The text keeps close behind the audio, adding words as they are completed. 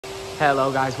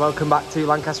Hello guys, welcome back to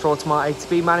Lancaster Automart A to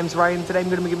B. My name's Ryan. Today I'm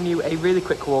going to be giving you a really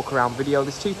quick walk around video.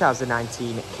 This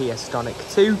 2019 Kia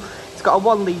Stonic 2. It's got a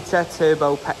 1 litre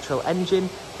turbo petrol engine,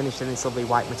 finished in this lovely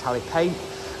white metallic paint.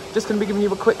 Just going to be giving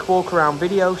you a quick walk around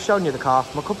video, showing you the car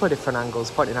from a couple of different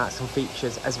angles, pointing out some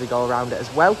features as we go around it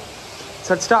as well.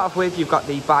 So to start off with, you've got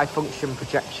the bi-function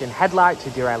projection headlights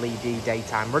with your LED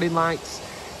daytime running lights.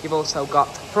 You've also got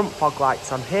front fog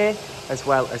lights on here, as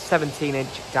well as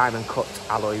 17-inch diamond cut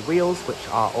alloy wheels, which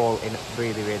are all in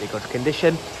really good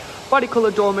condition. Body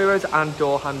colour door mirrors and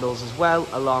door handles as well,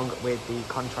 along with the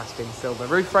contrasting silver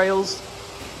roof rails.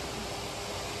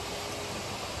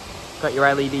 Got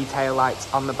your LED tail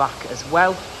lights on the back as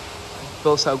well. You've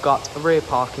also got rear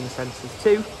parking sensors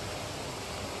too.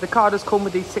 The car does come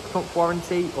with the 6-month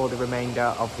warranty or the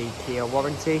remainder of the Kia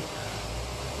warranty.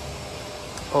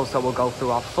 Also, we'll go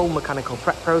through our full mechanical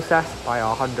prep process by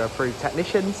our Honda approved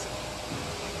technicians.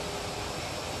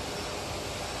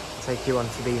 Take you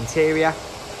onto the interior.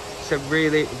 It's a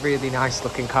really nice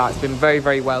looking car. It's been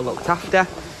very well looked after.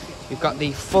 You've got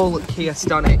the full Kia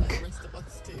Stonic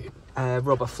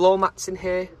rubber floor mats in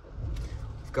here.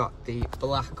 We've got the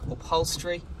black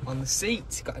upholstery on the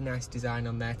seat. Got a nice design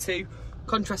on there too.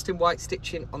 Contrasting white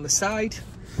stitching on the side,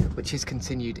 which is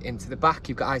continued into the back.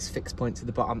 You've got ice fix points at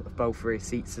the bottom of both rear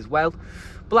seats as well.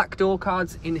 Black door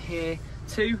cards in here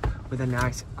too, with a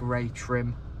nice grey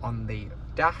trim on the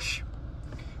dash.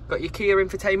 Got your Kia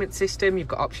infotainment system. You've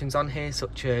got options on here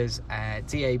such as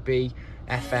DAB,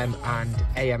 FM and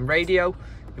AM radio.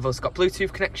 You've also got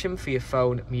Bluetooth connection for your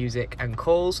phone, music and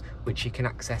calls, which you can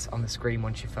access on the screen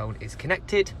once your phone is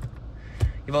connected.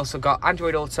 You've also got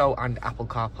Android Auto and Apple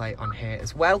CarPlay on here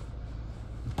as well.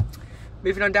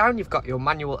 Moving on down, you've got your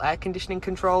manual air conditioning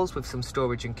controls with some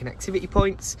storage and connectivity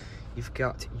points. You've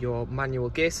got your manual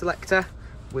gear selector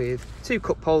with 2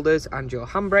 cup holders and your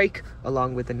handbrake,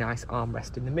 along with a nice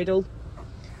armrest in the middle.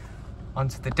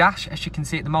 Onto the dash, as you can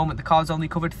see at the moment, the car's only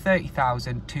covered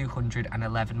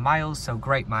 30,211 miles, so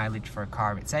great mileage for a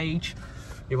car its age.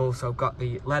 You've also got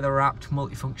the leather-wrapped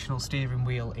multifunctional steering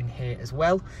wheel in here as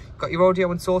well. You've got your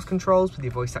audio and source controls with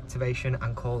your voice activation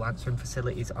and call answering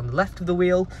facilities on the left of the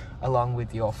wheel, along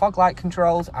with your fog light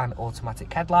controls and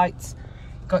automatic headlights.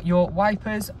 You've got your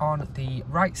wipers on the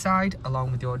right side,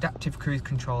 along with your adaptive cruise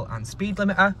control and speed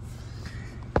limiter.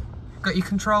 Got your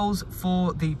controls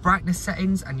for the brightness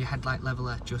settings and your headlight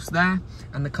leveler just there.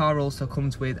 And the car also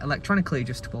comes with electronically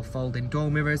adjustable folding door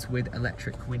mirrors with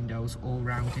electric windows all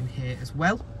round in here as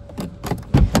well.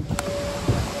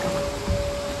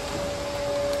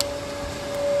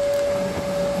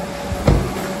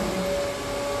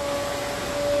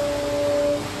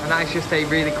 And that is just a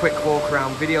really quick walk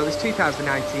around video. This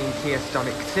 2019 Kia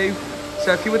Stonic 2.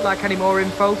 So if you would like any more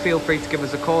info, feel free to give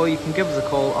us a call. You can give us a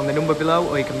call on the number below,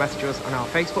 or you can message us on our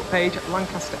Facebook page,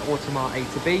 Lancaster Automart A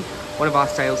to B. One of our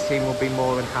sales team will be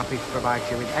more than happy to provide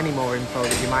you with any more info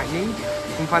that you might need.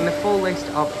 You can find the full list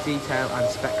of detail and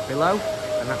spec below.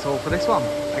 And that's all for this one.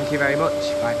 Thank you very much.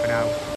 Bye for now.